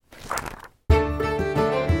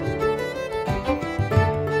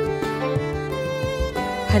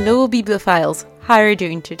Hello Bibliophiles, how are you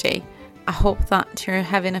doing today? I hope that you're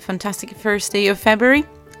having a fantastic first day of February,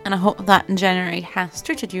 and I hope that January has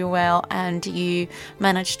treated you well and you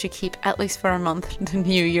managed to keep, at least for a month, the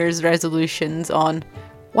New Year's resolutions on.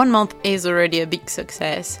 1 month is already a big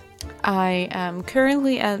success. I am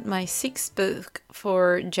currently at my 6th book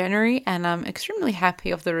for January and I'm extremely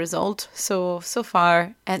happy of the result. So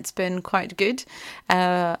far it's been quite good.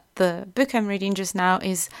 The book I'm reading just now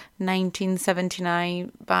is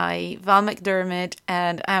 1979 by Val McDermid,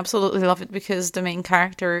 and I absolutely love it because the main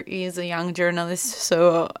character is a young journalist,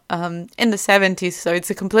 so in the 70s, so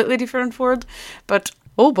it's a completely different world, but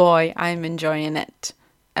oh boy, I'm enjoying it.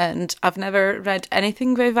 And I've never read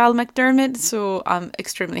anything by Val McDermid, so I'm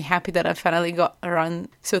extremely happy that I finally got around.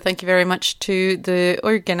 So thank you very much to the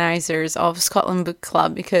organisers of Scotland Book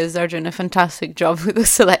Club, because they're doing a fantastic job with the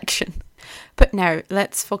selection. But now,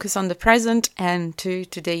 let's focus on the present and to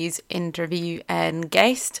today's interview and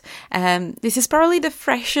guest. This is probably the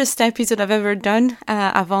freshest episode I've ever done.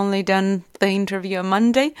 I've only done the interview on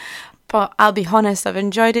Monday, but I'll be honest, I've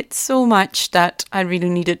enjoyed it so much that I really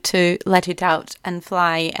needed to let it out and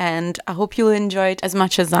fly, and I hope you'll enjoy it as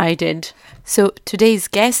much as I did. So today's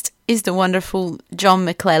guest is the wonderful John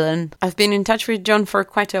McLellan. I've been in touch with John for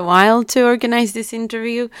quite a while to organise this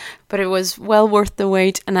interview, but it was well worth the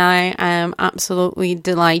wait, and I am absolutely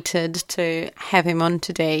delighted to have him on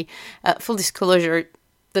today. Full disclosure,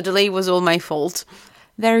 the delay was all my fault.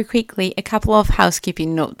 Very quickly, a couple of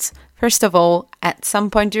housekeeping notes. First of all, at some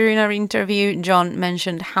point during our interview, John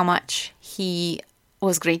mentioned how much he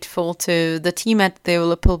was grateful to the team at the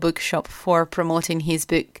Liverpool Bookshop for promoting his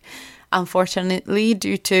book. Unfortunately,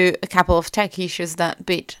 due to a couple of tech issues, that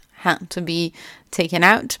bit had to be taken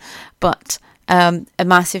out, but a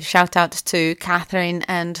massive shout out to Catherine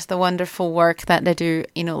and the wonderful work that they do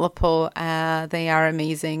in Liverpool. They are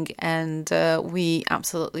amazing, and we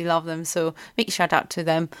absolutely love them, so big shout out to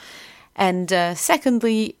them. And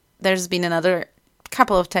secondly, there's been another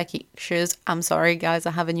couple of tech issues. I'm sorry guys,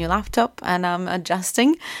 I have a new laptop and I'm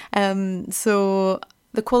adjusting, so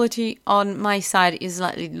the quality on my side is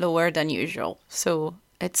slightly lower than usual, so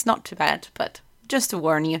it's not too bad, but just to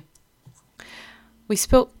warn you. We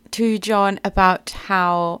spoke to John about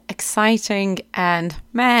how exciting and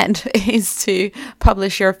mad it is to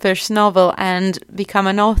publish your first novel and become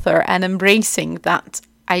an author and embracing that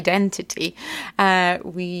identity.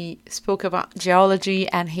 We spoke about geology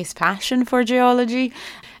and his passion for geology,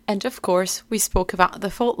 and of course we spoke about The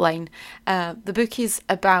Fault Line. The book is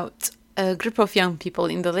about a group of young people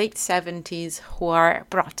in the late 70s who are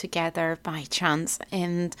brought together by chance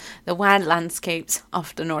in the wild landscapes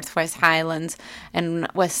of the Northwest Highlands and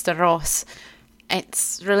Westeros.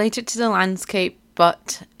 It's related to the landscape,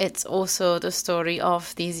 but it's also the story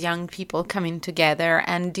of these young people coming together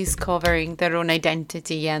and discovering their own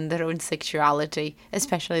identity and their own sexuality,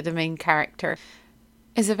 especially the main character.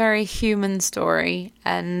 It's a very human story,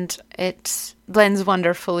 and it blends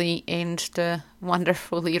wonderfully into the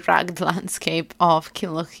wonderfully rugged landscape of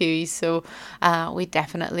Kinlochwy, so we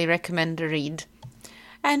definitely recommend the read.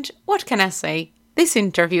 And what can I say? This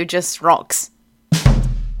interview just rocks.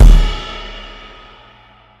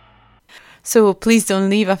 So please don't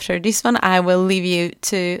leave after this one. I will leave you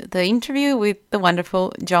to the interview with the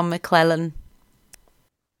wonderful John McLellan.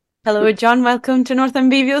 Hello, John. Welcome to Northern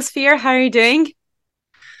Bibliosphere. How are you doing?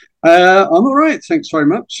 I'm all right, thanks very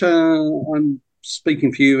much. I'm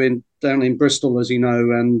speaking for you down in Bristol, as you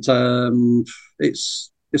know, and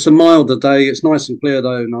it's a milder day. It's nice and clear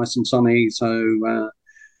though, nice and sunny. So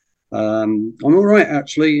I'm all right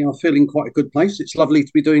actually. I'm feeling quite a good place. It's lovely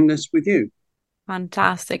to be doing this with you.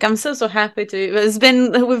 Fantastic. I'm so happy to.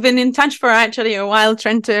 We've been in touch for actually a while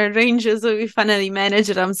trying to arrange it, so we finally managed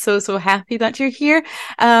it. I'm so happy that you're here.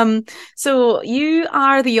 So you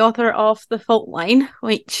are the author of The Fault Line,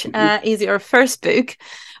 which is your first book.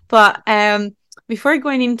 But before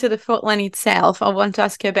going into The Fault Line itself, I want to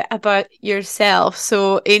ask you a bit about yourself.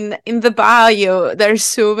 So in the bio, there's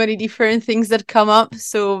so many different things that come up.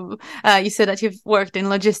 So you said that you've worked in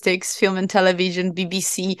logistics, film and television,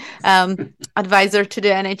 BBC, advisor to the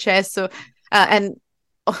NHS. So and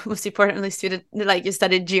most importantly, you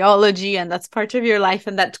studied geology, and that's part of your life,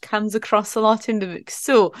 and that comes across a lot in the book.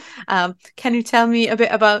 So can you tell me a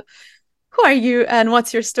bit about who are you and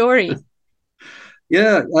what's your story?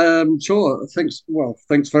 Yeah, sure. Thanks. Well,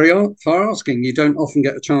 thanks for asking. You don't often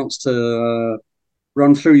get a chance to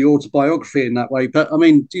run through your autobiography in that way, but I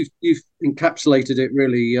mean, you've encapsulated it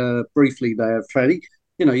really briefly there, Freddie.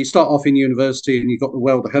 you start off in university and you've got the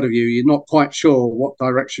world ahead of you. You're not quite sure what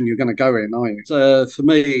direction you're going to go in, are you? For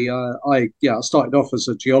me, I started off as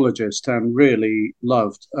a geologist and really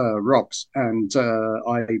loved rocks, and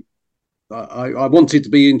I wanted to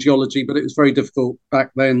be in geology, but it was very difficult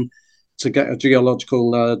back then to get a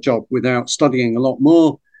geological job without studying a lot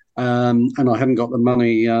more. And I hadn't got the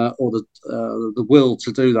money or the will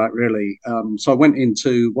to do that really. So I went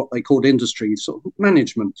into what they called industry sort of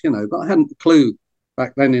management, but I hadn't a clue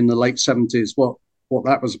back then in the late 70s what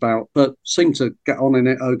that was about, but seemed to get on in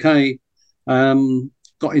it okay.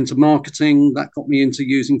 Got into marketing. That got me into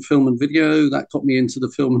using film and video. That got me into the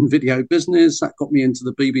film and video business. That got me into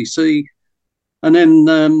the BBC. And then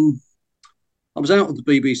I was out of the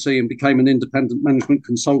BBC and became an independent management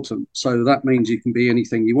consultant. So that means you can be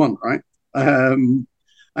anything you want, right?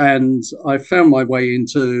 And I found my way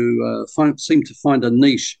into, seemed to find a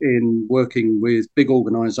niche in working with big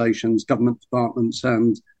organisations, government departments,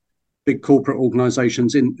 and big corporate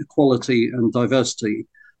organisations in equality and diversity,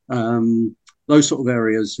 those sort of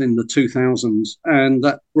areas in the 2000s. And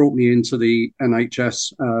that brought me into the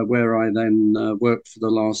NHS, where I then worked for the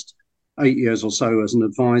last 8 years or so as an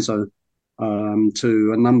advisor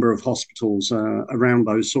to a number of hospitals around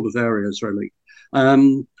those sort of areas, really.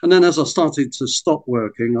 And then as I started to stop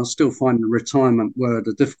working, I still find the retirement word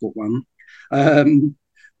a difficult one.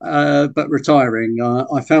 But retiring,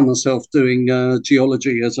 I found myself doing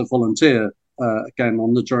geology as a volunteer, again,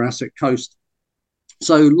 on the Jurassic Coast.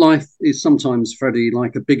 So life is sometimes, Freddie,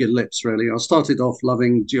 like a big ellipse, really. I started off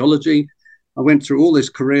loving geology. I went through all this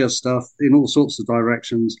career stuff in all sorts of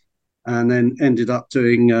directions, and then ended up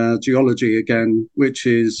doing geology again, which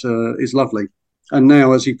is lovely. And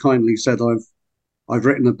now, as you kindly said, I've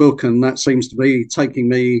written a book, and that seems to be taking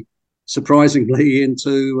me surprisingly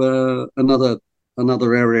into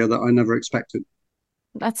another area that I never expected.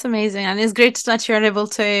 That's amazing. And it's great that you're able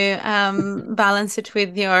to balance it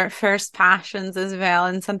with your first passions as well,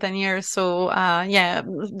 and something you're so,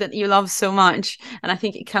 that you love so much. And I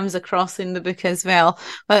think it comes across in the book as well.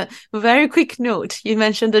 But very quick note, you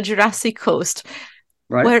mentioned the Jurassic Coast.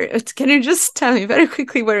 Right. Where can you just tell me very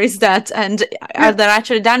quickly where is that? And are there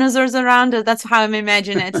actually dinosaurs around? That's how I'm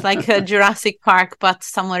imagining it. It's like a Jurassic Park, but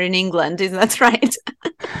somewhere in England. Is that right?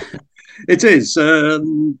 It is. So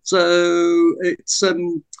it's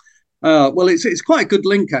well, it's quite a good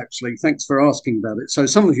link actually. Thanks for asking about it. So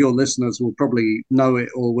some of your listeners will probably know it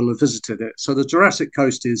or will have visited it. So the Jurassic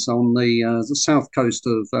Coast is on the south coast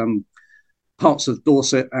of parts of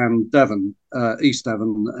Dorset and Devon, East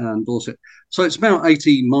Devon and Dorset. So it's about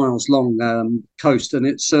 80 miles long coast, and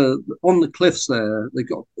it's on the cliffs there. They've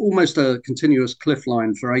got almost a continuous cliff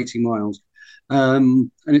line for 80 miles.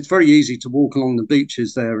 And it's very easy to walk along the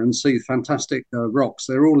beaches there and see fantastic rocks.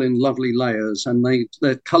 They're all in lovely layers, and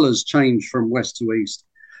their colours change from west to east.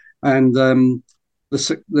 And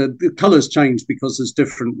the colours change because there's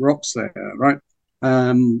different rocks there, right?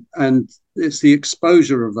 And it's the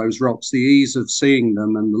exposure of those rocks, the ease of seeing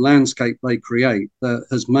them, and the landscape they create that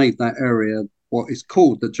has made that area what is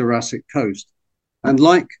called the Jurassic Coast. And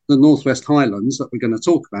like the Northwest Highlands that we're going to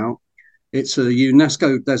talk about, it's a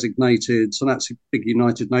UNESCO designated, so that's a big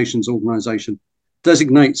United Nations organization,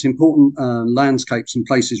 designates important landscapes and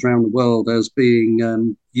places around the world as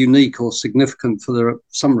being unique or significant for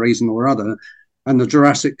some reason or other. And the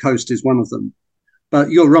Jurassic Coast is one of them.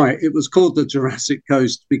 But you're right, it was called the Jurassic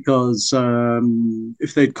Coast because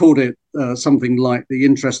if they'd called it something like the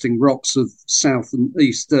interesting rocks of South and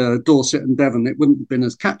East Dorset and Devon, it wouldn't have been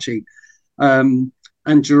as catchy.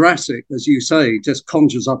 And Jurassic, as you say, just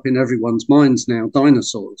conjures up in everyone's minds now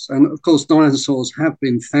dinosaurs. And of course, dinosaurs have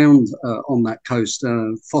been found on that coast,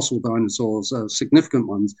 fossil dinosaurs, significant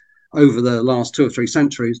ones, over the last 2 or 3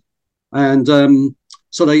 centuries. And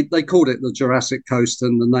so they called it the Jurassic Coast,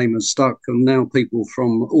 and the name has stuck. And now people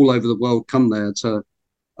from all over the world come there to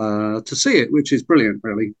see it, which is brilliant,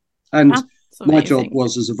 really. And my job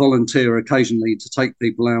was, as a volunteer, occasionally to take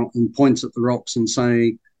people out and point at the rocks and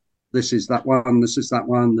say, this is that one, this is that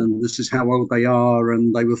one, and this is how old they are,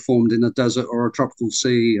 and they were formed in a desert or a tropical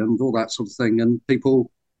sea, and all that sort of thing. And people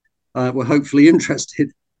were hopefully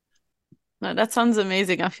interested. No, that sounds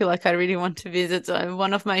amazing. I feel like I really want to visit.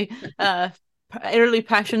 One of my early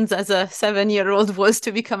passions as a 7-year-old was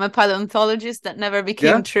to become a paleontologist. That never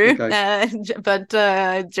became true. Okay. But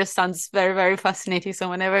it just sounds very, very fascinating. So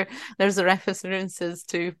whenever there's a references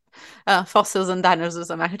to fossils and dinosaurs,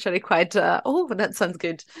 I'm actually quite, that sounds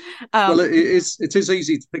good. Well, it is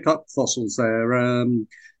easy to pick up fossils there.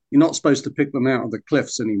 You're not supposed to pick them out of the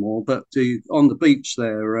cliffs anymore, but on the beach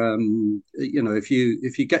there, if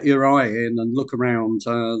you get your eye in and look around,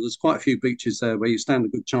 there's quite a few beaches there where you stand a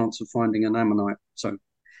good chance of finding an ammonite. So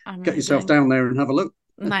get yourself Amazing. down there and have a look.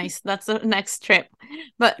 Nice. That's the next trip.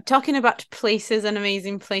 But talking about places and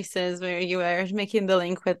amazing places where you were making the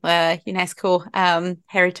link with UNESCO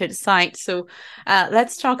heritage site. So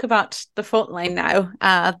let's talk about the fault line now.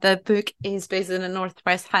 The book is based in the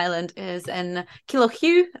Northwest Highland, is in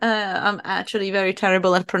Killochew. I'm actually very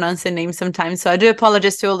terrible at pronouncing names sometimes, so I do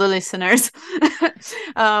apologize to all the listeners.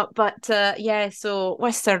 Yeah, so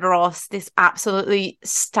Western Ross, this absolutely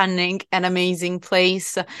stunning and amazing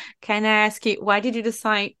place. Can I ask you, why did you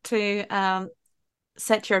decide to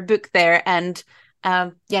set your book there, and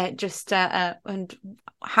and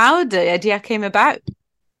how the idea came about?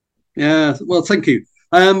 Yeah, well, thank you.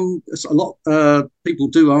 It's a lot. People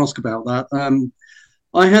do ask about that.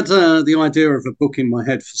 I had the idea of a book in my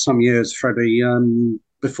head for some years, Freddie,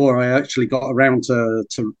 before I actually got around to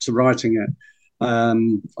writing it. I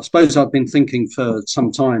suppose I've been thinking for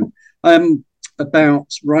some time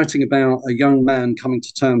about writing about a young man coming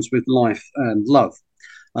to terms with life and love.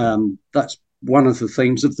 That's one of the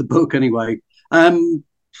themes of the book, anyway.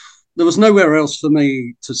 There was nowhere else for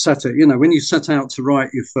me to set it. You know, when you set out to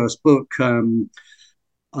write your first book,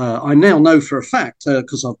 I now know for a fact,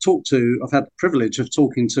 because I've had the privilege of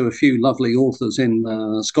talking to a few lovely authors in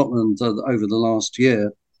Scotland over the last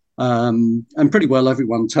year. And pretty well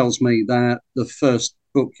everyone tells me that the first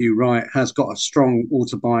book you write has got a strong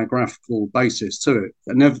autobiographical basis to it,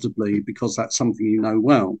 inevitably, because that's something you know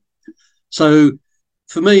well. So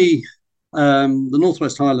for me, the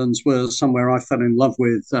Northwest Highlands was somewhere I fell in love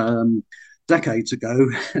with decades ago.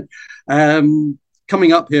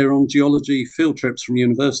 Coming up here on geology field trips from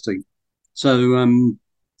university. So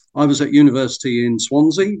I was at university in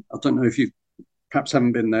Swansea. I don't know if you perhaps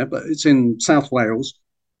haven't been there, but it's in South Wales.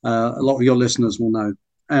 A lot of your listeners will know.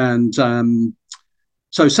 And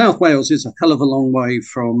so South Wales is a hell of a long way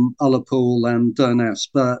from Ullapool and Durness.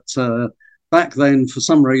 But back then, for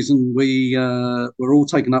some reason, we were all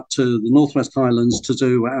taken up to the Northwest Highlands to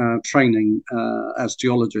do our training as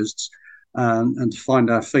geologists. And to find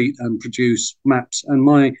our feet and produce maps. And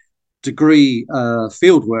my degree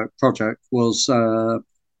fieldwork project was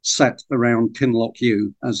set around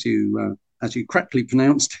Kinlochew, as you correctly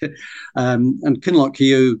pronounced it, and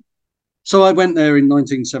Kinlochew. So I went there in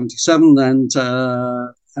 1977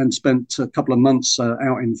 and spent a couple of months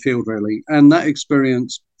out in the field, really. And that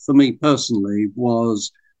experience for me personally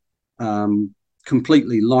was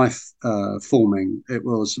completely life forming. It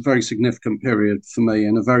was a very significant period for me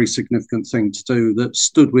and a very significant thing to do that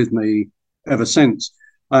stood with me ever since.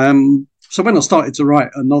 So when I started to write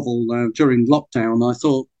a novel during lockdown, I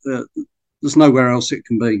thought there's nowhere else it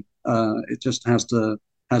can be. It just has to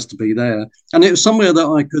be there, and it was somewhere that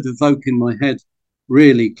I could evoke in my head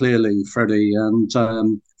really clearly, Freddie, and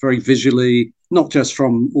very visually, not just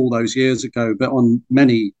from all those years ago, but on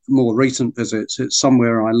many more recent visits. It's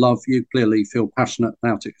somewhere I love. You clearly feel passionate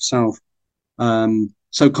about it yourself.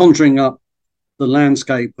 So conjuring up the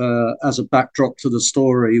landscape as a backdrop to the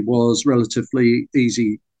story was relatively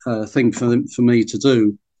easy thing for me to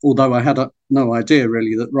do, although I had no idea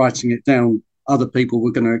really that writing it down, other people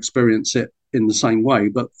were going to experience it in the same way.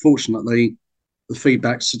 But fortunately, the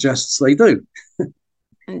feedback suggests they do.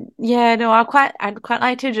 Yeah, no, I'd quite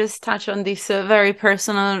like to just touch on this very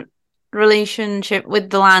personal relationship with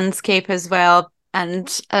the landscape as well, and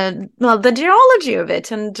the geology of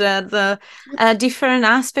it, and the different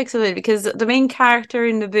aspects of it, because the main character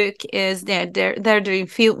in the book is they're doing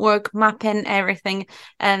field work, mapping everything,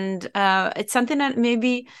 and it's something that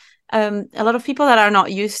maybe a lot of people that are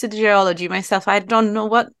not used to geology, myself, I don't know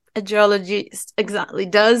what a geologist exactly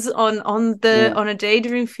does on a day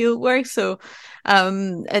during field work. So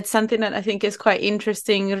it's something that I think is quite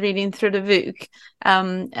interesting reading through the book,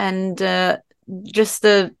 and just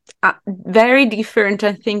the very different,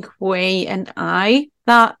 I think, way and eye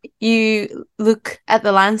that you look at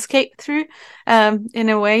the landscape through, in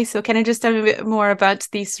a way. So can you just tell me a bit more about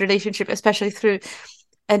this relationship, especially through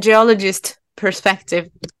a geologist perspective?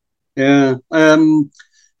 Yeah.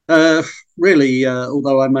 Really,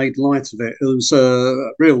 although I made light of it, it was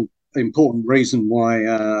a real important reason why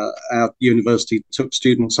our university took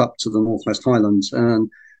students up to the Northwest Highlands, and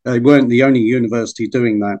they weren't the only university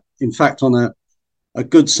doing that. In fact, on a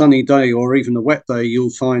good sunny day or even a wet day, you'll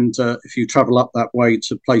find if you travel up that way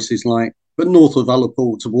to places like, but north of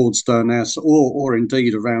Ullapool towards Durness, or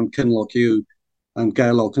indeed around Kinlochew and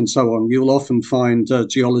Gairloch and so on, you'll often find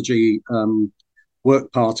geology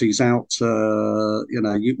work parties out,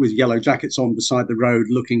 with yellow jackets on beside the road,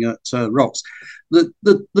 looking at rocks. The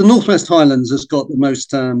Northwest Highlands has got the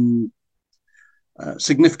most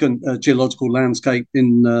significant geological landscape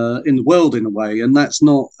in the world, in a way, and that's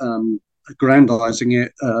not aggrandizing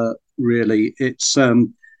it. Really, it's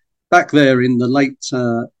back there in the late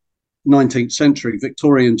 19th century,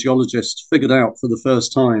 Victorian geologists figured out for the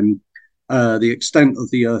first time the extent of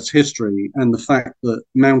the Earth's history, and the fact that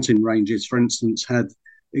mountain ranges, for instance, had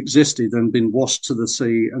existed and been washed to the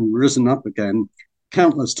sea and risen up again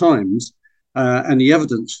countless times. And the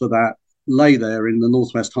evidence for that lay there in the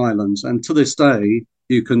Northwest Highlands. And to this day,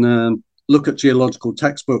 you can look at geological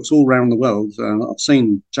textbooks all around the world. I've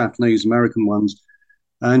seen Japanese, American ones,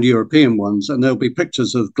 and European ones, and there'll be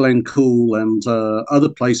pictures of Glencoe and other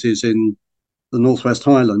places in the Northwest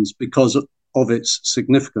Highlands because of its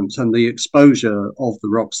significance and the exposure of the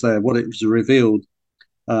rocks there. What it was revealed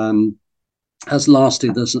has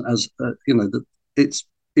lasted as it's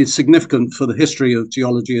significant for the history of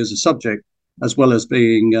geology as a subject, as well as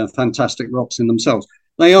being fantastic rocks in themselves.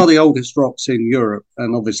 They are the oldest rocks in Europe,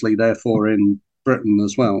 and obviously therefore in Britain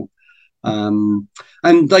as well.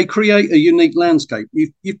 And they create a unique landscape.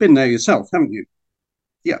 You've been there yourself, haven't you?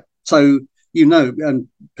 Yeah. So, and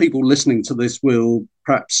people listening to this will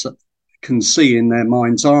perhaps can see in their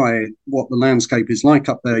mind's eye what the landscape is like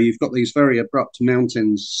up there. You've got these very abrupt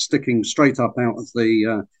mountains sticking straight up out of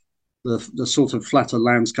the sort of flatter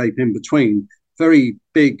landscape in between. Very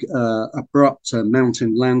big, abrupt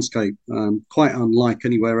mountain landscape, quite unlike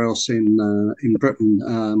anywhere else in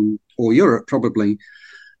Britain or Europe, probably.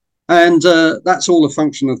 And that's all a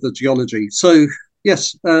function of the geology. So,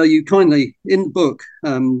 yes, you kindly, in the book,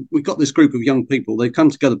 we've got this group of young people. They come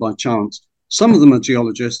together by chance. Some of them are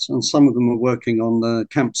geologists and some of them are working on the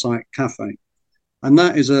campsite cafe. And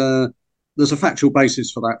there's a factual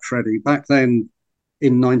basis for that, Freddie. Back then,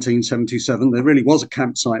 in 1977, there really was a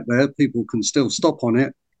campsite there. People can still stop on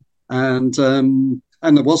it. And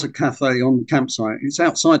there was a cafe on the campsite. It's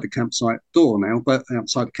outside the campsite door now, but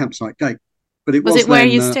outside the campsite gate. But it was it where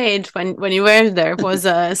you stayed when you were there? Was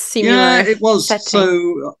a similar yeah, it was. setting?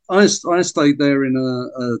 So I stayed there in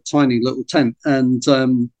a tiny little tent, and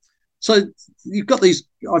so you've got these.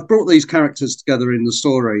 I've brought these characters together in the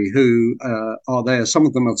story who are there. Some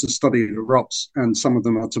of them are to study the rocks, and some of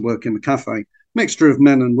them are to work in the cafe. Mixture of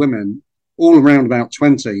men and women, all around about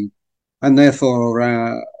 20, and therefore,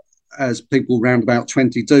 as people around about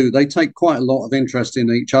 20 do, they take quite a lot of interest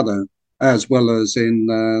in each other, as well as in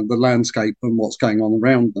the landscape and what's going on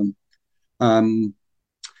around them.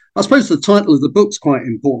 I suppose the title of the book's quite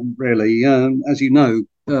important, really. As you know,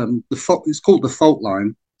 it's called The Fault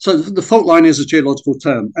Line. So the fault line is a geological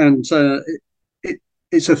term, and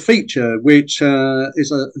it's a feature which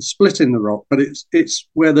is a split in the rock, but it's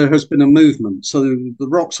where there has been a movement. So the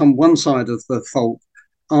rocks on one side of the fault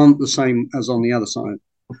aren't the same as on the other side.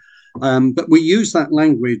 But we use that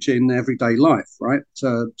language in everyday life, right?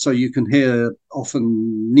 So you can hear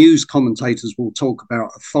often news commentators will talk about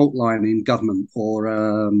a fault line in government or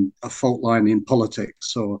a fault line in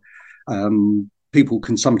politics, or people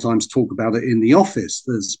can sometimes talk about it in the office.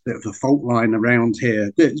 There's a bit of a fault line around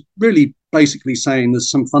here. It's really basically saying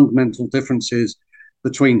there's some fundamental differences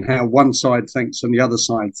between how one side thinks and the other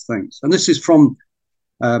side thinks. And this is from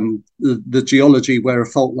the geology, where a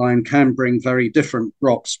fault line can bring very different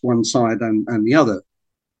rocks, one side and the other.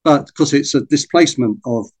 But because it's a displacement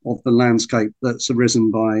of the landscape that's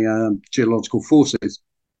arisen by geological forces.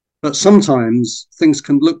 But sometimes things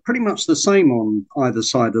can look pretty much the same on either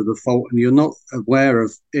side of the fault, and you're not aware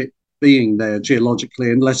of it being there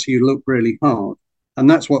geologically unless you look really hard. And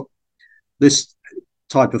that's what this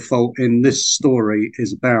type of fault in this story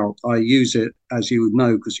is about. I use it, as you would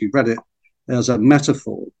know because you've read it, as a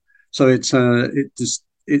metaphor. So it's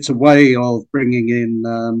a way of bringing in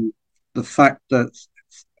the fact that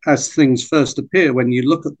as things first appear, when you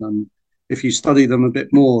look at them, if you study them a bit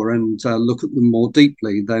more and look at them more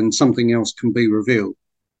deeply, then something else can be revealed.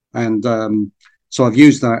 And so I've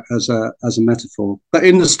used that as a metaphor. But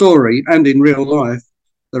in the story and in real life,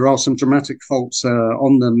 there are some dramatic faults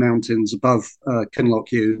on the mountains above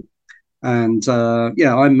Kinloch. And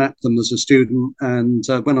I mapped them as a student. And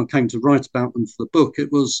when I came to write about them for the book, it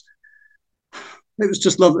was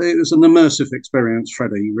just lovely. It was an immersive experience,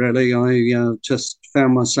 Freddie, really. I just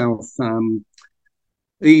found myself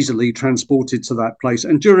easily transported to that place.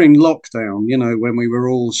 And during lockdown, when we were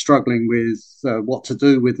all struggling with what to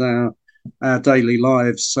do with our daily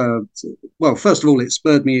lives, well, first of all, it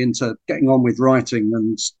spurred me into getting on with writing,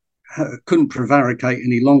 and couldn't prevaricate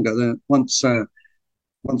any longer. Once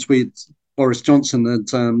Boris Johnson had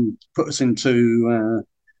put us into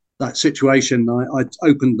that situation, I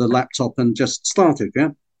opened the laptop and just started,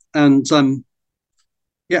 and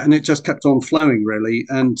it just kept on flowing, really,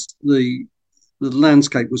 and the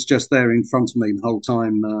landscape was just there in front of me the whole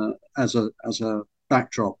time as a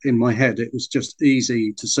backdrop in my head. It was just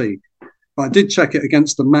easy to see. But I did check it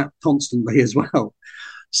against the map constantly as well.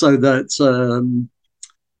 so that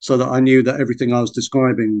I knew that everything I was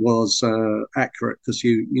describing was accurate, because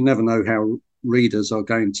you never know how readers are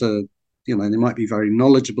going to, they might be very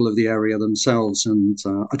knowledgeable of the area themselves. And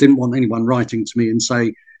I didn't want anyone writing to me and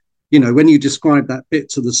say, when you describe that bit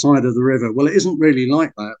to the side of the river, well, it isn't really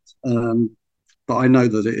like that. But I know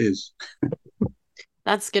that it is.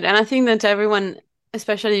 That's good. And I think that everyone,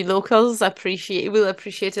 especially locals, will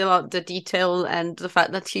appreciate a lot the detail and the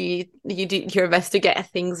fact that you do your best to get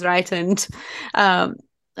things right, and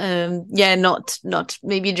not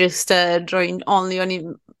maybe just drawing only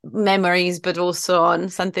on memories, but also on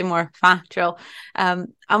something more factual. I'm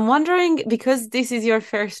wondering, because this is your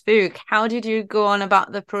first book, how did you go on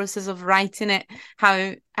about the process of writing it?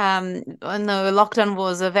 How I know lockdown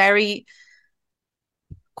was a very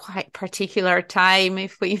quite particular time,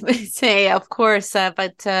 if we say, of course,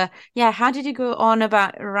 but how did you go on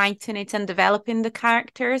about writing it and developing the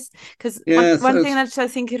characters? Because one thing that I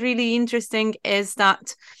think is really interesting is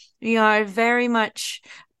that you are very much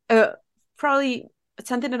probably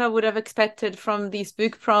something that I would have expected from this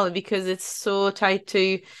book, probably because it's so tied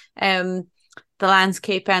to the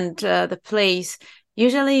landscape and the place.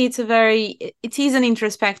 Usually it is an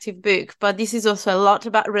introspective book, but this is also a lot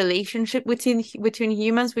about relationship between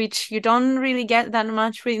humans, which you don't really get that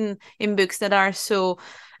much in books that are so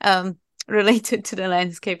related to the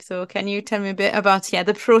landscape. So can you tell me a bit about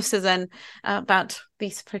the process and about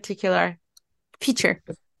this particular feature?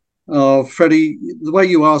 Oh, Freddie, the way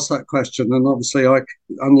you asked that question, and obviously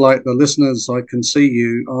unlike the listeners, I can see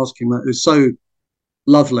you asking that, is so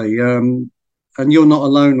lovely. And you're not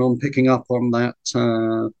alone on picking up on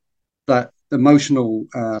that emotional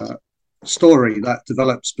story that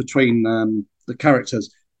develops between the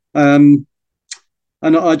characters. And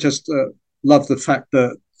I just love the fact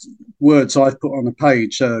that words I've put on a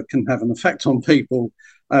page can have an effect on people.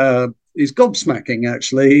 Is gobsmacking,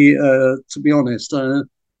 actually, to be honest.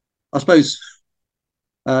 I suppose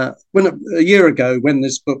when a year ago, when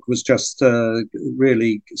this book was just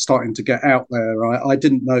really starting to get out there, I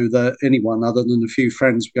didn't know that anyone other than a few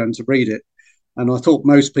friends were going to read it. And I thought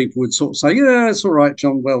most people would sort of say, yeah, it's all right,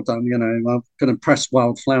 John, well done. I'm going to press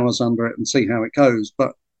wildflowers under it and see how it goes.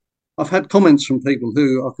 But I've had comments from people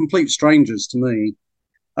who are complete strangers to me,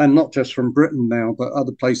 and not just from Britain now, but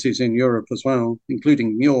other places in Europe as well,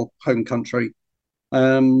 including your home country.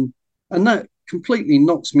 And that completely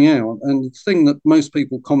knocks me out. And the thing that most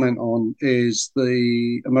people comment on is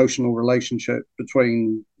the emotional relationship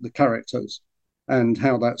between the characters and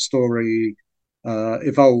how that story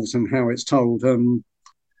evolves and how it's told.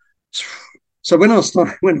 So when I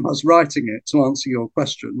was writing it, to answer your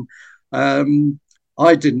question,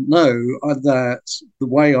 I didn't know that the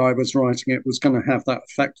way I was writing it was going to have that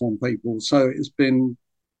effect on people. So it's been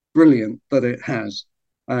brilliant that it has.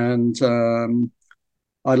 And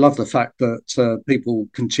I love the fact that people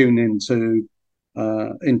can tune into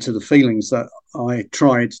the feelings that I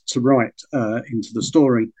tried to write into the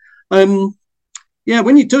story. When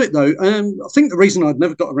you do it, though, I think the reason I'd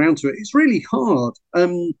never got around to it, it's really hard.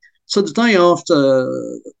 So the day after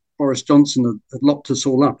Boris Johnson had locked us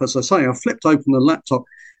all up, as I say, I flipped open the laptop,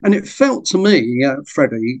 and it felt to me,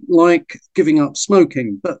 Freddie, like giving up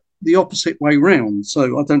smoking, but the opposite way round.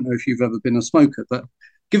 So I don't know if you've ever been a smoker, but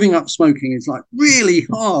giving up smoking is like really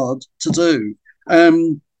hard to do.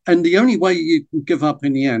 And the only way you can give up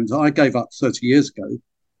in the end, I gave up 30 years ago.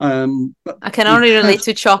 But I can only relate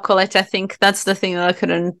to chocolate. I think that's the thing that I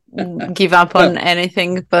couldn't give up on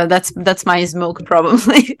anything, but that's my smoke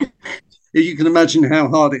probably. You can imagine how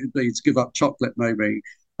hard it would be to give up chocolate, maybe.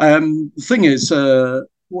 The thing is,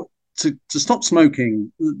 to stop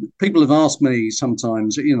smoking, people have asked me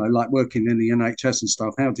sometimes, like working in the NHS and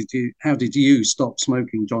stuff, how did you stop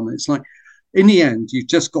smoking, John? It's like, in the end, you've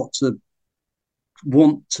just got to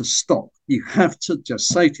want to stop. You have to just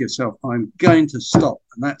say to yourself, I'm going to stop,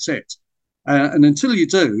 and that's it. And until you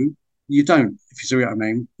do, you don't, if you see what I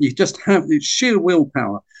mean. You just have it's sheer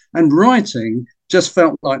willpower. And writing just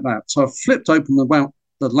felt like that. So I flipped open the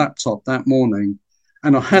laptop that morning,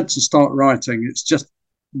 and I had to start writing. It's just,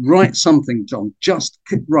 write something, John. Just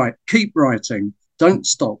keep writing. Don't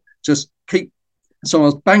stop. Just keep. So I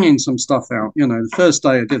was banging some stuff out. The first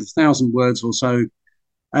day I did 1,000 words or so,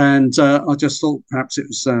 and I just thought perhaps it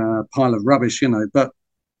was a pile of rubbish, but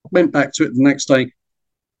went back to it the next day.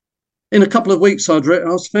 In a couple of weeks, I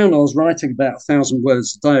found I was writing about 1,000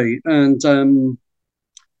 words a day, and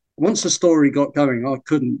once the story got going, I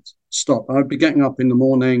couldn't stop. I'd be getting up in the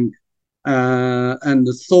morning, and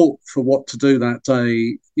the thought for what to do that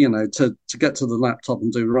day, to get to the laptop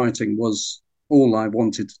and do writing was all I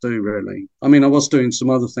wanted to do, really. I mean, I was doing some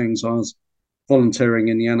other things. I was volunteering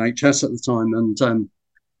in the NHS at the time, and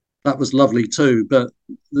that was lovely too. But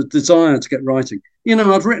the desire to get writing,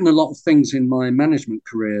 I'd written a lot of things in my management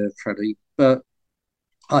career, Freddie, but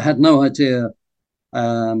I had no idea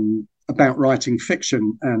about writing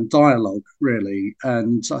fiction and dialogue really,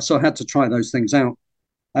 and so I had to try those things out.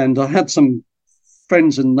 And I had some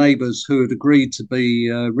friends and neighbours who had agreed to be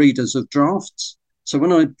readers of drafts. So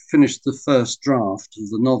when I finished the first draft of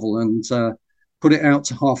the novel and put it out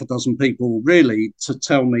to half a dozen people, really to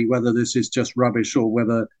tell me whether this is just rubbish or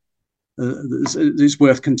whether it's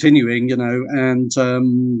worth continuing, and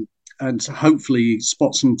hopefully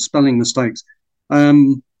spot some spelling mistakes.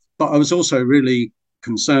 But I was also really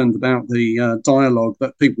concerned about the dialogue,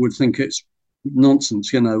 that people would think it's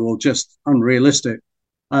nonsense, or just unrealistic.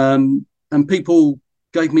 And people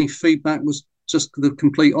gave me feedback was just the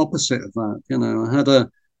complete opposite of that. I had a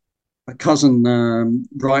cousin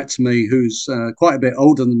write to me who's quite a bit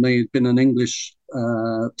older than me, had been an English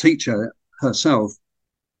teacher herself,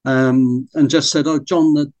 and just said, "Oh,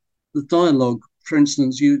 John, the dialogue, for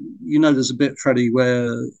instance, there's a bit, Freddie,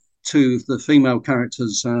 where two of the female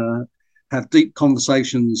characters have deep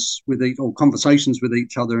conversations with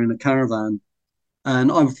each other in a caravan, and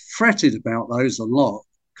I've fretted about those a lot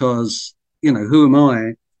because who am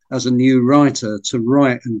I as a new writer to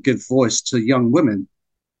write and give voice to young women?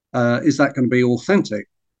 Is that going to be authentic?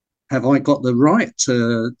 Have I got the right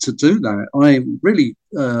to do that?" I really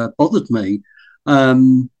bothered me.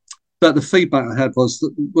 But the feedback I had was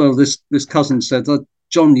that, well, this cousin said,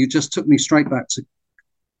 "John, you just took me straight back to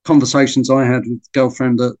conversations I had with a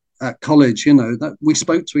girlfriend at college, that we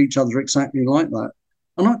spoke to each other exactly like that."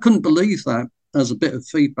 And I couldn't believe that as a bit of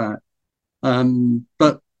feedback.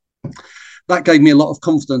 But that gave me a lot of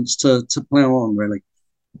confidence to plough on, really.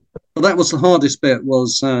 But that was the hardest bit,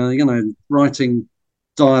 was, writing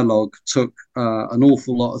dialogue took an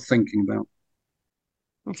awful lot of thinking about.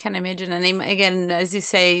 I can imagine. And again, as you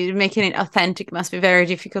say, making it authentic must be very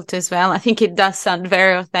difficult as well. I think it does sound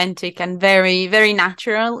very authentic and very, very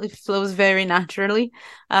natural. It flows very naturally.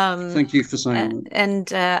 Thank you for saying that.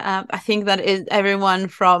 And I think that everyone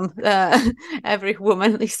from every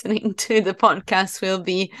woman listening to the podcast will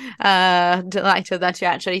be delighted that you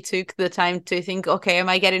actually took the time to think, okay, am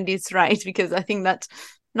I getting this right? Because I think that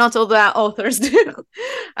not all the authors do.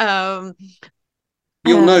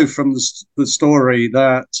 You'll know from the story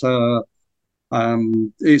that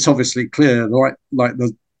it's obviously clear, like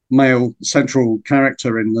the male central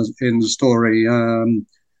character in the story.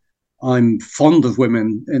 I'm fond of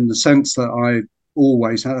women in the sense that I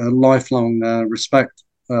always had a lifelong respect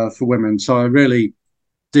for women. So I really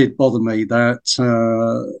did bother me that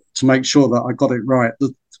to make sure that I got it right,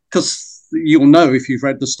 because you'll know if you've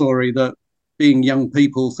read the story that being young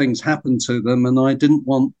people, things happen to them, and I didn't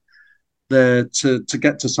want there to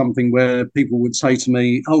get to something where people would say to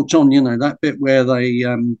me, "Oh, John, that bit where they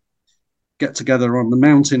get together on the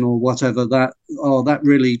mountain or whatever, that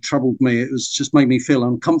really troubled me. It was just made me feel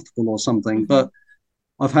uncomfortable or something." Mm-hmm. But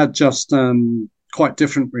I've had just quite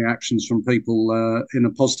different reactions from people in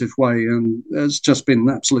a positive way, and it's just been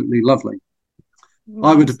absolutely lovely. Nice.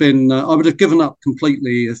 I would have given up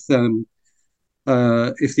completely if the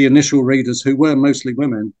initial readers, who were mostly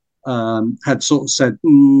women, had sort of said,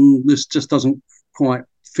 "This just doesn't quite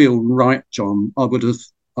feel right, John." I would have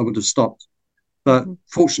stopped. But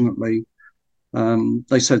fortunately,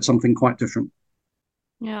 they said something quite different.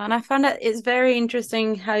 Yeah, and I found that it's very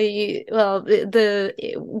interesting how the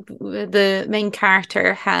main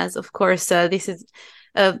character has, of course, this is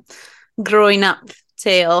a growing up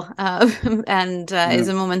tale, and is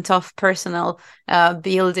a moment of personal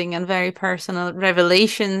building and very personal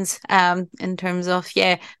revelations in terms of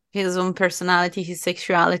his own personality, his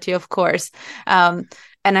sexuality, of course. And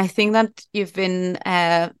I think that you've been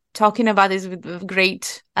talking about this with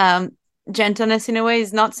great gentleness in a way.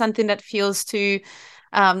 It's not something that feels too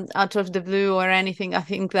out of the blue or anything. I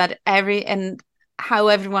think that how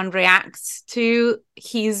everyone reacts to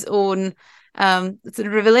his own the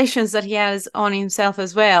revelations that he has on himself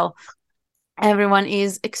as well. Everyone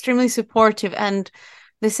is extremely supportive, and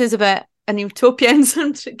this is about an utopia in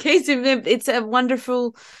some case. It's a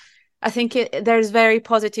wonderful, I think there's very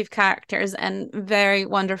positive characters and very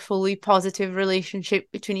wonderfully positive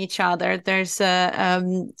relationship between each other. There's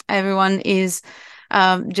everyone is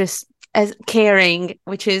just as caring,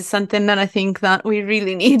 which is something that I think that we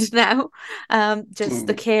really need now. Just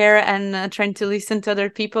the care and trying to listen to other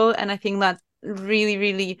people. And I think that really,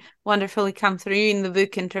 really wonderfully come through in the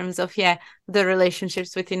book in terms of the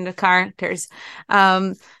relationships within the characters.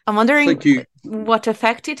 I'm wondering what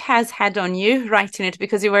effect it has had on you writing it,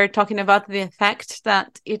 because you were talking about the effect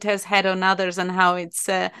that it has had on others and how it's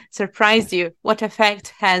surprised you. What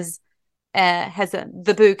effect has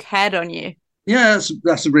the book had on you? Yeah,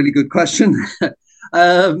 that's a really good question.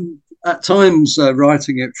 At times,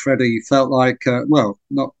 writing it, Freddie, felt like,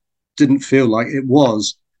 not didn't feel like it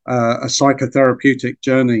was a psychotherapeutic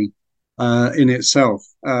journey in itself.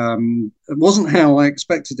 It wasn't how I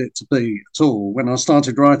expected it to be at all. When I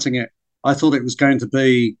started writing it, I thought it was going to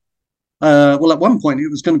be, at one point, it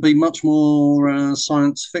was going to be much more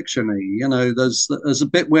science fiction-y. You know, there's a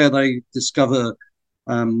bit where they discover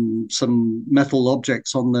some metal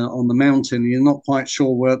objects on the mountain. You're not quite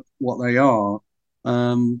sure what they are.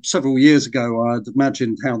 Several years ago, I'd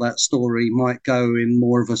imagined how that story might go in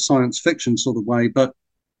more of a science fiction sort of way, but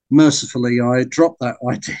mercifully, I dropped that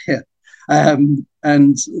idea.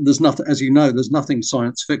 And there's nothing, as you know, there's nothing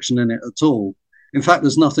science fiction in it at all. In fact,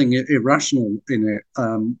 there's nothing irrational in it,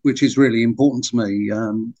 which is really important to me.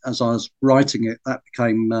 As I was writing it, that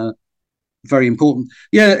became very important.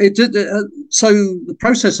 Yeah, it did. So the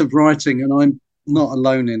process of writing, and I'm not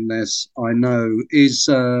alone in this, I know, is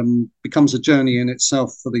becomes a journey in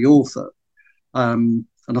itself for the author. And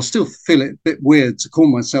I still feel it a bit weird to call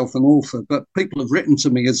myself an author, but people have written to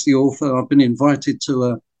me as the author. I've been invited to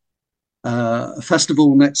a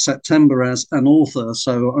festival next September as an author,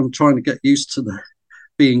 so I'm trying to get used to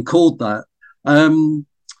being called that.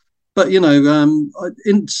 But you know,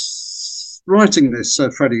 in writing this,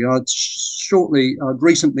 Freddie, I'd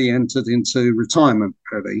recently entered into retirement,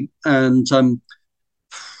 Freddie, and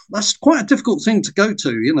that's quite a difficult thing to go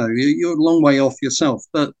to. You know, you're a long way off yourself,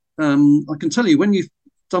 but I can tell you, when you've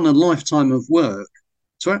done a lifetime of work,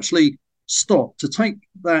 to actually stop, to take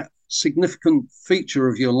that significant feature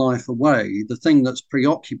of your life away, the thing that's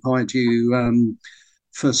preoccupied you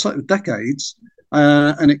for decades,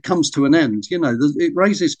 and it comes to an end. You know, it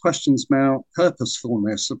raises questions about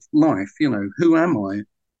purposefulness of life. You know, who am I?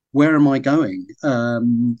 Where am I going?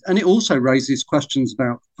 And it also raises questions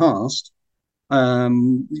about the past.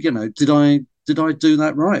 You know, did I do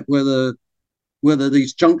that right? Whether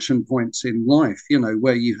these junction points in life, you know,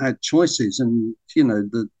 where you had choices, and you know,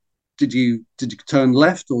 did you turn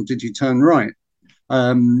left or did you turn right?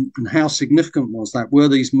 And how significant was that? Were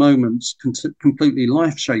these moments completely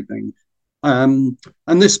life-shaping? And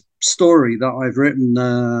this story that I've written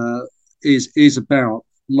is about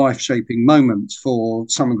life-shaping moments for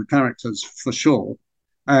some of the characters, for sure.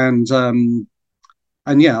 And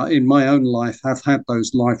yeah, in my own life, I've had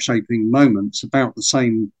those life-shaping moments about the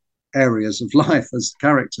same areas of life as the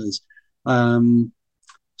characters.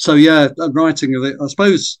 So yeah, writing of it, I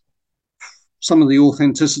suppose some of the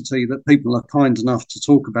authenticity that people are kind enough to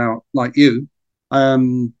talk about, like you,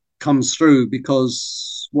 comes through,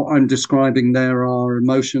 because what I'm describing there are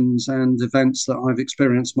emotions and events that I've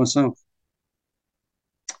experienced myself.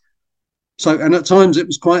 So, and at times it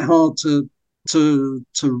was quite hard to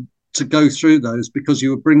go through those, because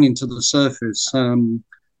you were bringing to the surface,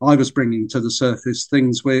 I was bringing to the surface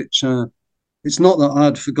things which it's not that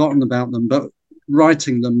I'd forgotten about them, but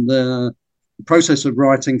writing them, the process of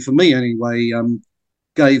writing, for me anyway,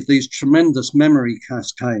 gave these tremendous memory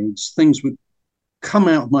cascades. Things would come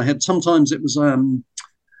out of my head. Sometimes it was,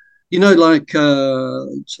 you know, like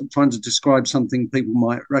trying to describe something people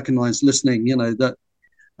might recognize listening, you know, that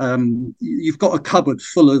you've got a cupboard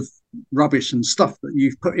full of rubbish and stuff that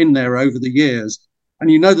you've put in there over the years.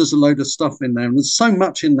 And you know there's a load of stuff in there, and there's so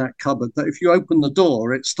much in that cupboard that if you open the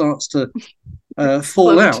door, it starts to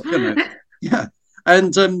fall out, you know. Yeah.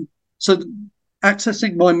 And so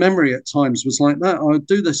accessing my memory at times was like that. I would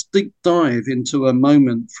do this deep dive into a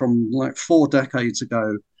moment from like 4 decades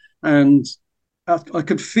ago, and I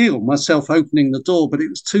could feel myself opening the door, but it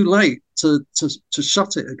was too late to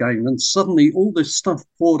shut it again. And suddenly all this stuff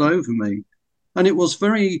poured over me, and it was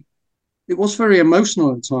very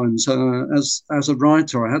emotional at times. As a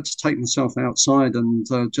writer, I had to take myself outside and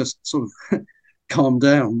just sort of calm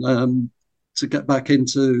down to get back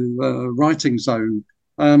into writing zone.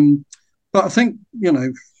 But I think, you know,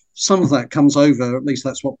 some of that comes over, at least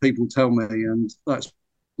that's what people tell me, and that's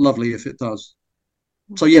lovely if it does.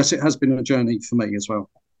 So yes, it has been a journey for me as well.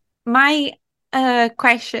 My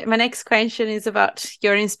next question is about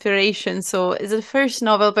your inspiration. So it's the first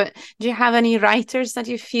novel, but do you have any writers that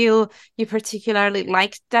you feel you particularly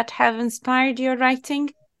liked that have inspired your writing?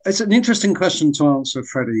 It's an interesting question to answer,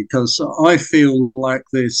 Freddie, because I feel like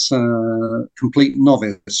this complete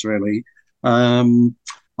novice, really.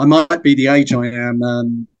 I might be the age I am.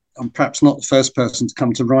 I'm perhaps not the first person to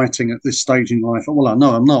come to writing at this stage in life. Well, I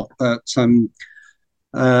know I'm not, but you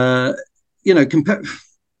know,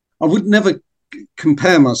 I would never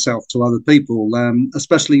compare myself to other people,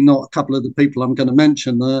 especially not a couple of the people I'm going to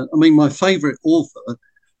mention. I mean, my favourite author,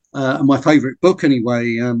 and my favourite book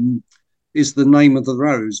anyway, is The Name of the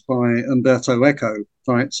Rose by Umberto Eco,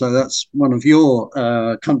 right? So that's one of your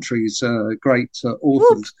country's great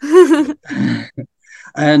authors.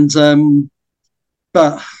 And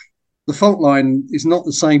but The Fault Line is not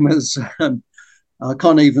the same as I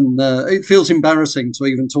can't even. It feels embarrassing to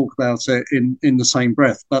even talk about it in the same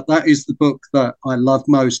breath. But that is the book that I love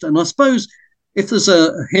most. And I suppose if there's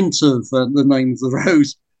a hint of The Name of the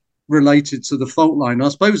Rose related to The Fault Line, I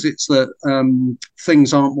suppose it's that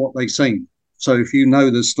things aren't what they seem. So if you know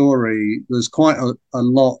the story, there's quite a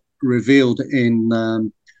lot revealed in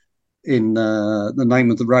The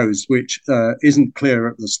Name of the Rose, which isn't clear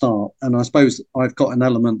at the start. And I suppose I've got an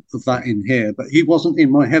element of that in here, but he wasn't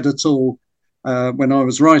in my head at all when I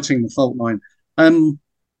was writing The Fault Line.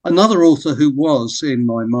 Another author who was in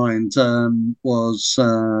my mind was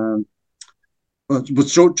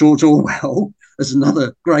George Orwell as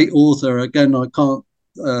another great author. Again, I can't.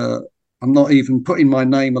 I'm not even putting my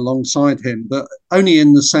name alongside him, but only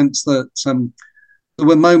in the sense that there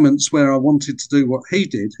were moments where I wanted to do what he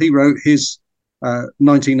did. He wrote his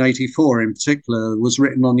 1984 in particular was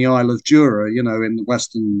written on the Isle of Jura, in the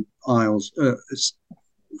Western Isles,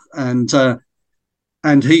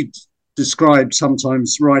 and he described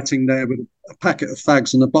sometimes writing there with a packet of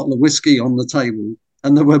fags and a bottle of whiskey on the table.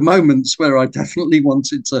 And there were moments where I definitely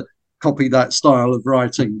wanted to copy that style of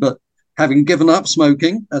writing, but having given up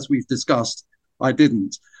smoking, as we've discussed, I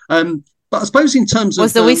didn't. But I suppose in terms of...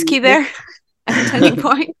 Was the whiskey there at a turning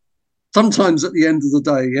point? Sometimes at the end of the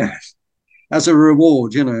day, yes, as a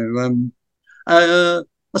reward, I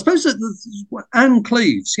suppose that Anne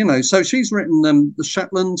Cleves, so she's written the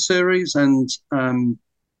Shetland series and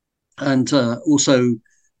also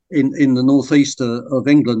in the northeast of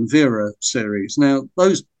England, Vera series. Now,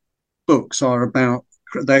 those books are about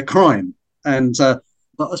their crime. And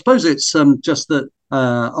but I suppose it's just that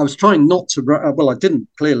I was trying not to write, well, I didn't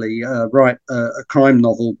clearly write a crime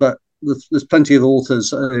novel, but there's plenty of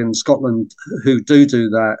authors in Scotland who do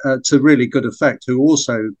that to really good effect, who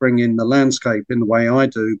also bring in the landscape in the way I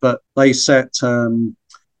do, but they set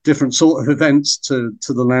different sort of events to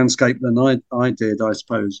the landscape than I did, I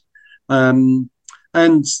suppose.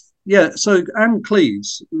 And yeah, so Anne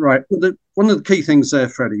Cleves, right? One of the key things there,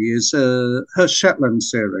 Freddie, is her Shetland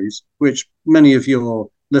series, which many of your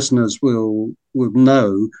listeners will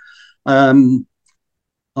know. I'm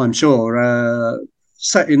sure.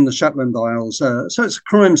 Set in the Shetland Isles, so it's a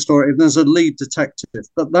crime story. And there's a lead detective,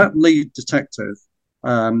 but that lead detective,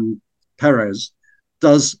 Perez,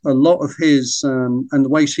 does a lot of his, and the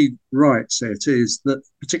way she writes it is that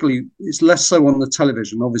particularly it's less so on the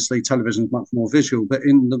television. Obviously, television is much more visual, but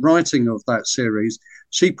in the writing of that series,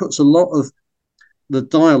 she puts a lot of the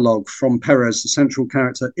dialogue from Perez, the central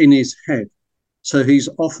character, in his head. So he's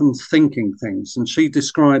often thinking things, and she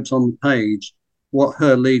describes on the page what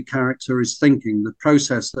her lead character is thinking, the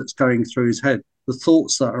process that's going through his head, the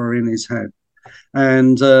thoughts that are in his head.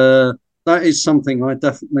 And that is something I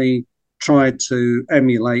definitely tried to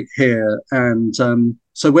emulate here. And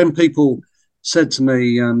so when people said to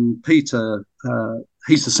me, Peter,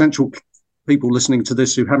 he's the central, people listening to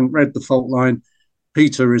this who haven't read The Fault Line,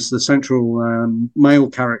 Peter is the central male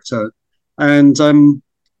character. And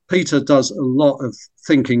Peter does a lot of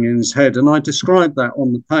thinking in his head. And I described that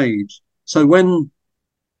on the page. So when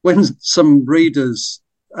some readers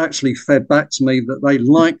actually fed back to me that they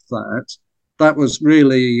liked that was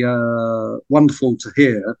really wonderful to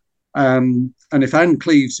hear. And if Anne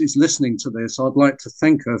Cleves is listening to this, I'd like to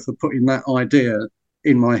thank her for putting that idea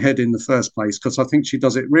in my head in the first place, because I think she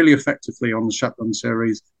does it really effectively on the Shetland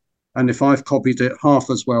series. And if I've copied it half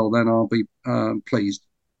as well, then I'll be pleased.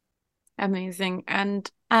 Amazing. And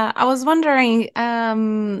I was wondering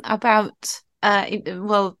about...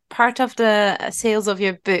 part of the sales of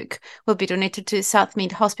your book will be donated to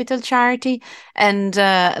Southmead Hospital charity, and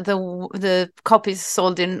the copies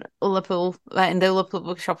sold in Ullapool in the Ullapool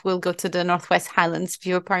bookshop will go to the Northwest Highlands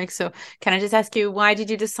Viewer Park. So can I just ask you, why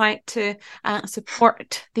did you decide to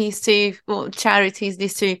support these two charities,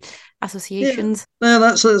 these two associations? Yeah,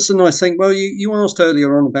 that's a nice thing. Well, you asked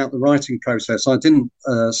earlier on about the writing process. I didn't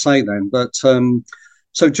say then, but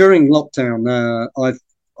so during lockdown,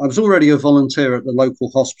 I was already a volunteer at the local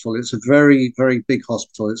hospital. It's a very, very big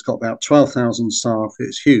hospital. It's got about 12,000 staff.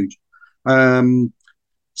 It's huge. And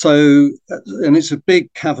it's a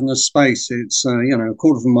big cavernous space. It's, a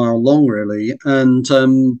quarter of a mile long, really. And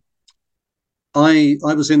I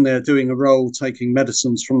was in there doing a role taking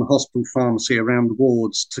medicines from the hospital pharmacy around the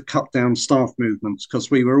wards to cut down staff movements, because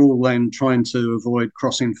we were all then trying to avoid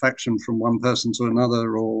cross-infection from one person to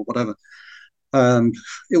another or whatever.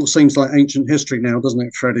 It all seems like ancient history now, doesn't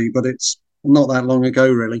it, Freddie? But it's not that long ago,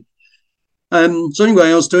 really. So anyway,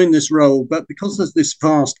 I was doing this role, but because this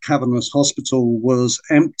vast cavernous hospital was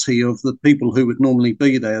empty of the people who would normally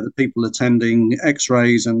be there, the people attending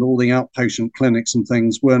X-rays and all the outpatient clinics and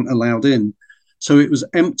things weren't allowed in. So it was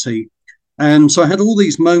empty. And so I had all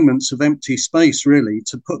these moments of empty space, really,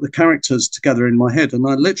 to put the characters together in my head. And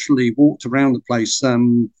I literally walked around the place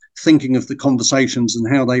thinking of the conversations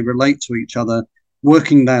and how they relate to each other,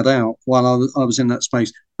 working that out while I was in that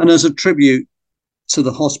space. And as a tribute to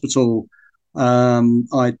the hospital,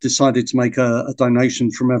 I decided to make a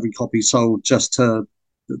donation from every copy sold just to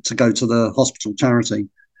go to the hospital charity.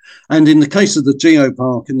 And in the case of the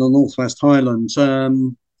Geopark in the Northwest Highlands,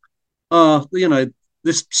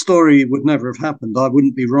 this story would never have happened. I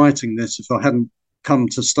wouldn't be writing this if I hadn't come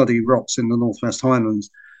to study rocks in the Northwest Highlands.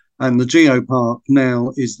 And the Geopark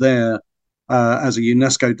now is there as a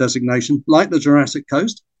UNESCO designation, like the Jurassic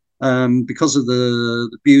Coast, because of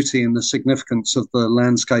the beauty and the significance of the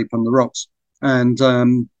landscape and the rocks. And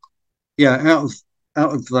out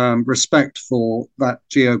of respect for that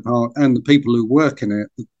geopark and the people who work in it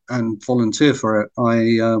and volunteer for it,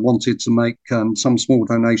 I wanted to make some small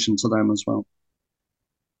donation to them as well.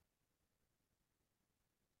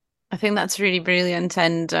 I think that's really brilliant,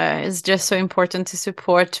 and it's just so important to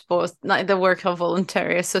support both like the work of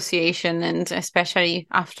voluntary association, and especially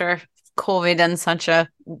after COVID and such a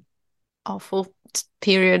awful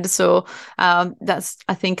period. So that's,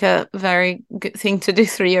 I think, a very good thing to do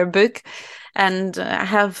through your book. And I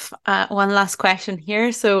have one last question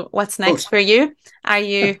here. So what's next for you? Are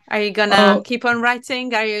you gonna keep on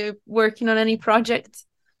writing? Are you working on any project?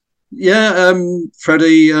 Yeah,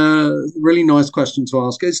 Freddie, really nice question to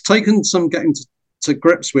ask. It's taken some getting to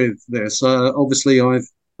grips with this. Obviously, I've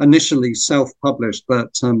initially self-published,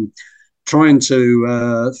 but trying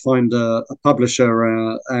to find a publisher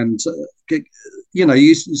and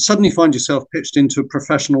you suddenly find yourself pitched into a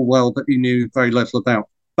professional world that you knew very little about.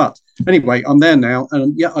 But anyway, I'm there now,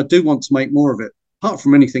 and yeah, I do want to make more of it. Apart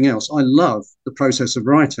from anything else, I love the process of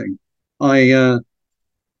writing.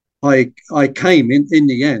 I came in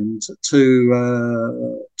the end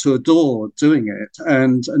to adore doing it,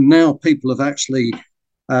 and now people have actually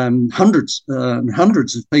hundreds and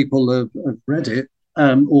hundreds of people have read it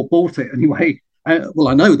or bought it anyway. Well,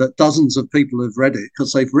 I know that dozens of people have read it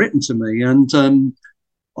because they've written to me, and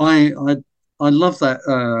I love that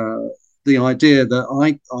the idea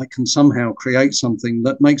that I can somehow create something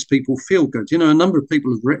that makes people feel good. You know, a number of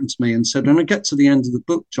people have written to me and said, when I get to the end of the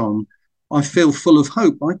book, John, I feel full of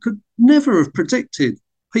hope. I could never have predicted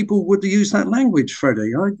people would use that language,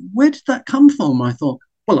 Freddie. Where did that come from? I thought,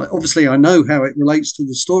 well, obviously I know how it relates to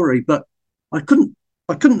the story, but I couldn't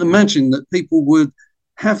imagine that people would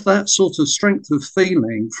have that sort of strength of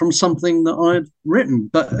feeling from something that I'd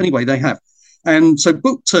written. But anyway, they have. And so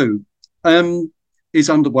book 2 is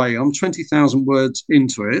underway. I'm 20,000 words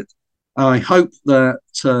into it. I hope that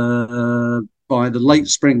by the late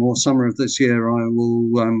spring or summer of this year, I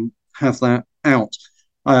will have that out.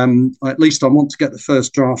 At least I want to get the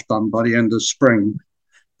first draft done by the end of spring.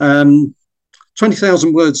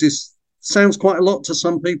 20,000 words sounds quite a lot to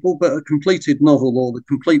some people, but a completed novel or the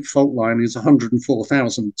complete fault line is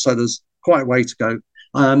 104,000. So there's quite a way to go.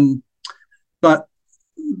 But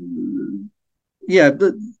yeah,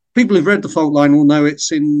 the people who've read the fault line will know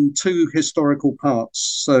it's in 2 historical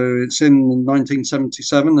parts. So it's in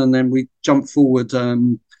 1977, and then we jump forward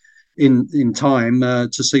in time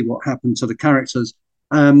to see what happened to the characters.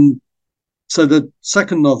 So the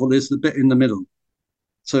second novel is the bit in the middle.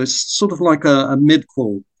 So it's sort of like a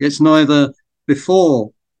mid-quel. It's neither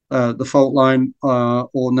before the fault line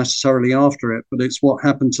or necessarily after it, but it's what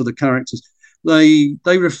happened to the characters. They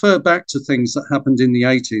refer back to things that happened in the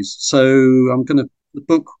 80s. So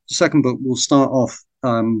the second book will start off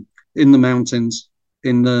in the mountains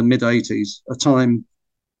in the mid-80s, a time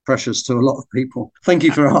precious to a lot of people. Thank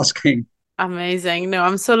you for asking. Amazing. No,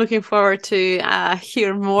 I'm so looking forward to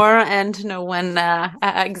hear more and know when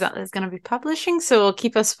exactly it's going to be publishing. So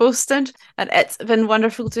keep us posted. And it's been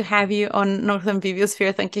wonderful to have you on Northern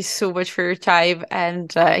Bibliosphere. Thank you so much for your time.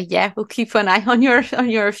 And we'll keep an eye on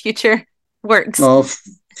your future works. Oh,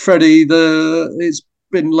 Freddie, it's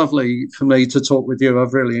been lovely for me to talk with you.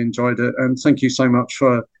 I've really enjoyed it. And thank you so much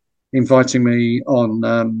for inviting me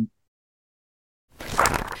on.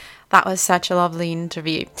 That was such a lovely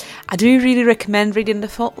interview. I do really recommend reading The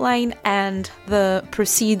Fault Line, and the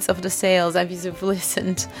proceeds of the sales, as you've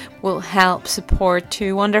listened, will help support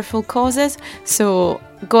 2 wonderful causes. So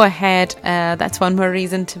go ahead, that's one more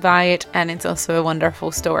reason to buy it, and it's also a wonderful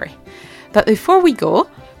story. But before we go,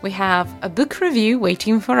 we have a book review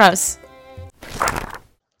waiting for us.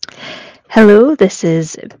 Hello, this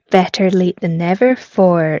is Better Late Than Never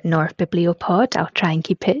for North Bibliopod. I'll try and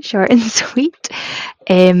keep it short and sweet.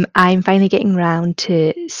 I'm finally getting round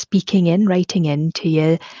to writing in to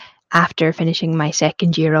you after finishing my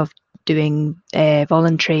second year of doing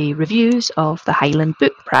voluntary reviews of the Highland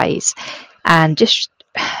Book Prize, and just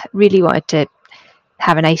really wanted to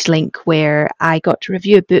have a nice link where I got to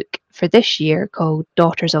review a book for this year called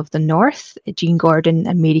Daughters of the North, Jean Gordon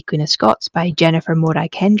and Mary Queen of Scots by Jennifer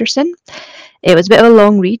Morag Henderson. It was a bit of a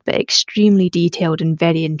long read, but extremely detailed and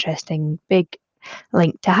very interesting. Big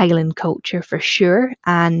link to Highland culture for sure,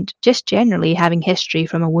 and just generally having history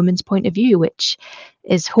from a woman's point of view, which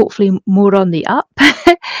is hopefully more on the up,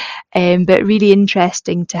 but really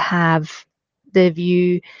interesting to have the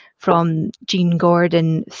view from Jean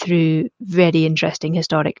Gordon through very interesting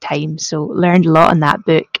historic times. So learned a lot in that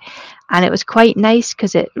book, and it was quite nice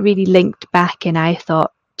because it really linked back in, I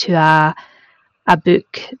thought, to a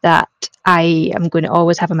book that I am going to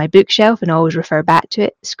always have on my bookshelf and always refer back to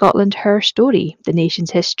it, Scotland, Her Story, The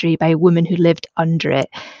Nation's History by a woman who lived under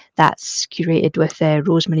it. That's curated with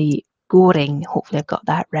Rosemary Goring. Hopefully I've got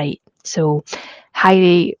that right. So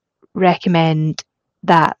highly recommend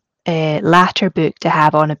that latter book to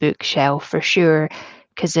have on a bookshelf for sure,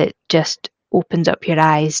 because it just opens up your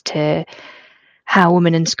eyes to how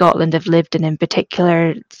women in Scotland have lived, and in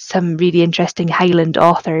particular some really interesting Highland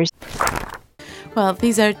authors. Well,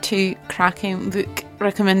 these are two cracking book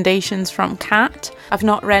recommendations from Kat. I've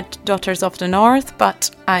not read Daughters of the North,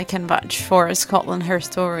 but I can vouch for Scotland, Her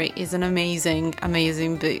Story is an amazing,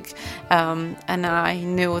 amazing book. And I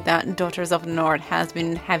know that Daughters of the North has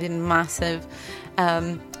been having massive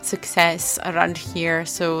success around here,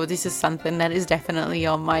 so this is something that is definitely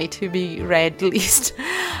on my to-be read list.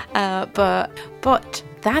 But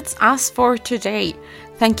that's us for today.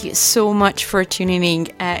 Thank you so much for tuning in.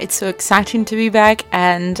 It's so exciting to be back,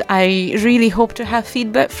 and I really hope to have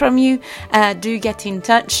feedback from you. Do get in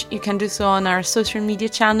touch. You can do so on our social media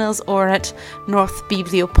channels or at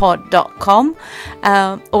northbibliopod.com,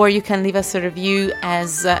 or you can leave us a review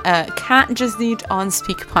as Kat just did on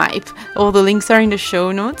SpeakPipe. All the links are in the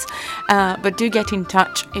show notes, but do get in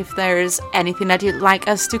touch if there's anything that you'd like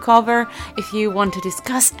us to cover, if you want to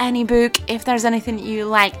discuss any book, if there's anything you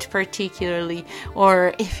liked particularly,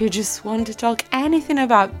 or if you just want to talk anything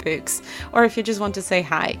about books, or if you just want to say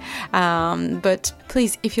hi. But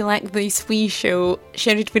please, if you like this wee show,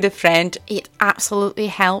 share it with a friend. It absolutely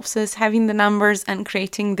helps us having the numbers and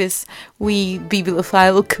creating this wee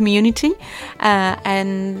bibliophile community.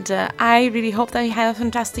 And I really hope that you have a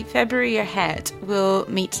fantastic February ahead. We'll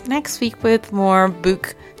meet next week with more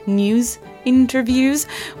book news interviews.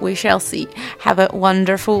 We shall see. Have a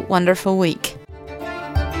wonderful, wonderful week.